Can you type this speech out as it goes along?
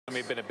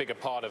certainly been a bigger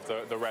part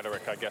of the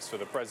rhetoric, I guess, for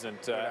the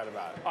president.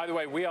 Either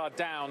way, we are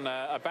down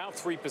about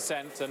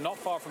 3%, not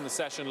far from the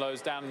session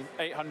lows, down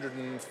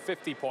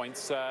 850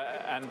 points.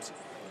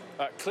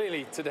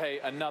 Clearly today,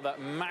 another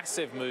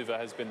massive mover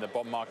has been the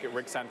bond market.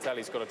 Rick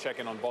Santelli's got to check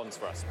in on bonds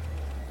for us.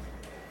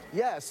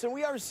 Yes, and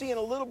we are seeing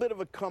a little bit of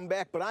a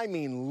comeback, but I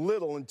mean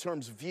little in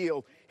terms of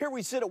yield. Here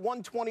we sit at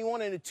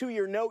 121 and a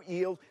 2-year note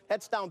yield.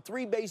 That's down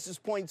 3 basis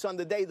points on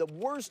the day. The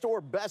worst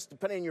or best,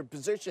 depending on your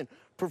position,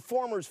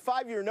 performers,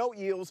 5-year note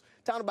yields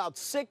down about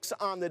 6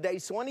 on the day.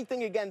 So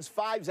anything against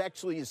 5s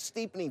actually is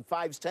steepening,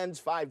 5s,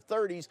 10s,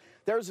 530s.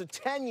 There's a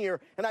 10-year,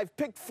 and I've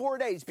picked 4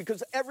 days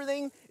because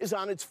everything is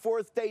on its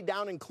 4th day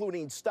down,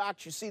 including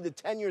stocks. You see the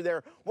 10-year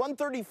there,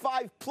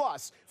 135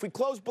 plus. If we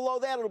close below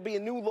that, it'll be a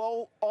new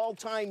low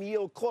all-time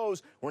yield close.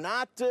 We're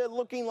not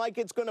looking like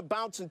it's going to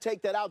bounce and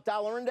take that out.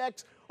 Dollar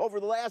index over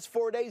the last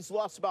 4 days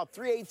lost about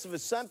 3/8 of a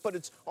cent, but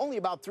it's only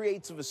about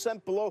 3/8 of a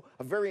cent below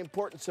a very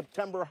important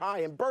September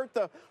high. And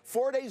Bertha,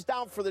 4 days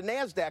down for the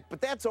NASDAQ,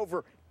 but that's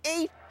over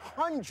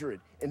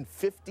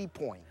 850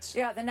 points.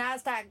 Yeah, the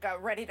NASDAQ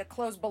ready to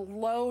close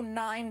below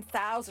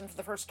 9,000 for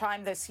the first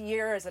time this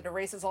year as it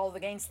erases all of the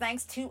gains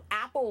thanks to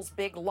Apple's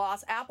big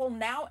loss. Apple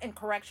now in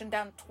correction,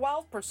 down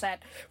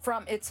 12%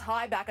 from its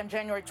high back on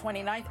January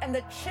 29th. And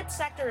the chip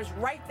sector is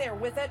right there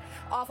with it,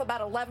 off about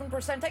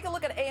 11%. Take a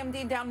look at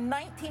AMD, down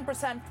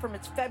 19% from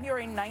its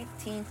February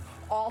 19th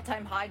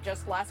all-time high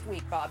just last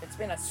week, Bob. It's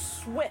been a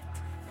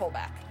swift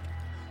pullback.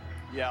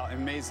 Yeah,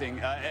 amazing.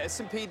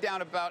 S&P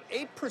down about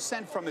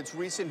 8% from its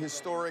recent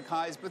historic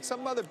highs, but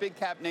some other big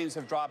cap names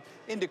have dropped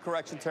into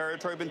correction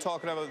territory. Been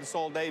talking about this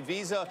all day.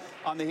 Visa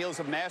on the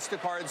heels of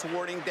MasterCard's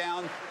warning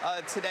down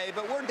today,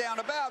 but we're down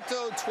about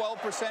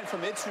 12%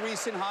 from its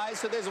recent highs,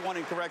 so there's a one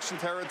in correction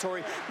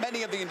territory.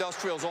 Many of the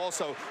industrials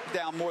also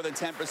down more than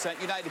 10%.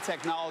 United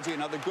Technology,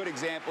 another good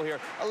example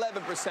here,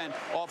 11%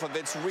 off of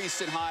its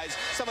recent highs.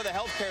 Some of the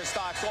healthcare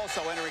stocks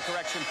also entering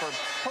correction for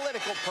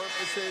political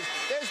purposes.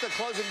 There's the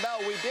closing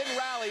bell. We did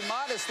rally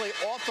modestly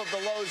off of the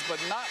lows,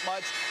 but not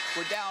much.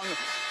 We're down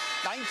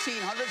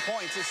 1,900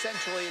 points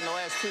essentially in the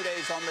last 2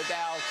 days on the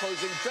Dow,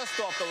 closing just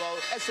off the low.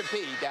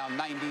 S&P down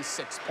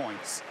 96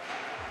 points.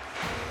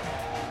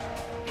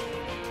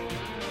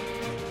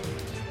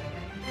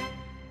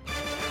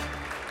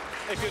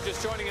 If you're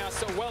just joining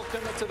us,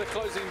 welcome to the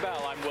Closing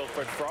Bell. I'm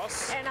Wilfred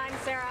Frost. And I'm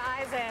Sarah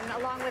Eisen,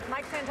 along with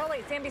Mike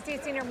Santoli, CNBC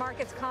senior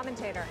markets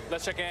commentator.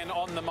 Let's check in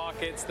on the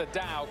markets. The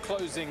Dow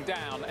closing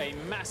down a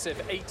massive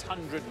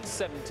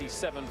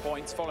 877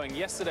 points following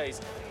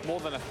yesterday's more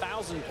than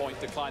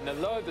 1,000-point decline. The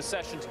low of the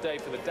session today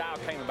for the Dow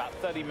came about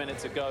 30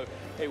 minutes ago.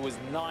 It was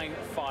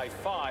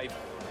 955.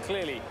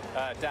 Clearly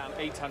down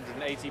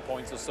 880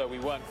 points or so. We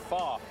weren't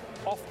far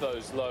off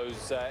those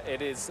lows.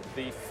 It is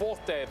the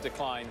 4th day of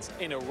declines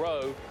in a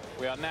row.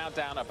 We are now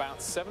down about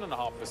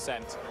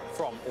 7.5%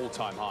 from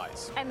all-time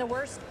highs. And the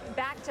worst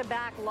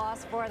back-to-back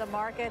loss for the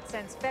market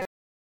since February.